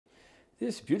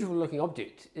This beautiful looking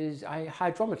object is a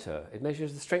hydrometer. It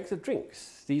measures the strength of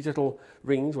drinks. These little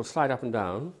rings will slide up and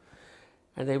down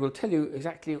and they will tell you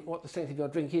exactly what the strength of your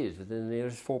drink is within the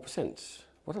nearest 4%.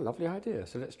 What a lovely idea.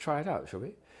 So let's try it out, shall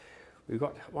we? We've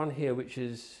got one here which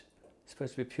is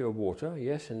supposed to be pure water,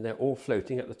 yes, and they're all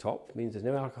floating at the top. It means there's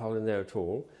no alcohol in there at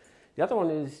all. The other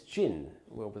one is gin.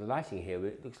 Well, with the lighting here,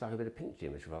 it looks like a bit of pink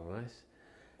gin, which is rather nice.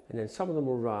 And then some of them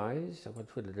will rise, I'm going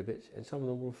to twiddle it a bit, and some of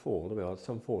them will fall. There we are,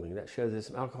 some falling. That shows there's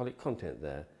some alcoholic content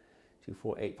there. 2,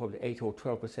 4, 8, probably 8 or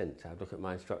 12%. I've looked at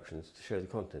my instructions to show the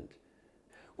content.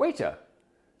 Waiter,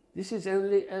 this is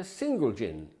only a single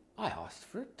gin. I asked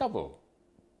for a double.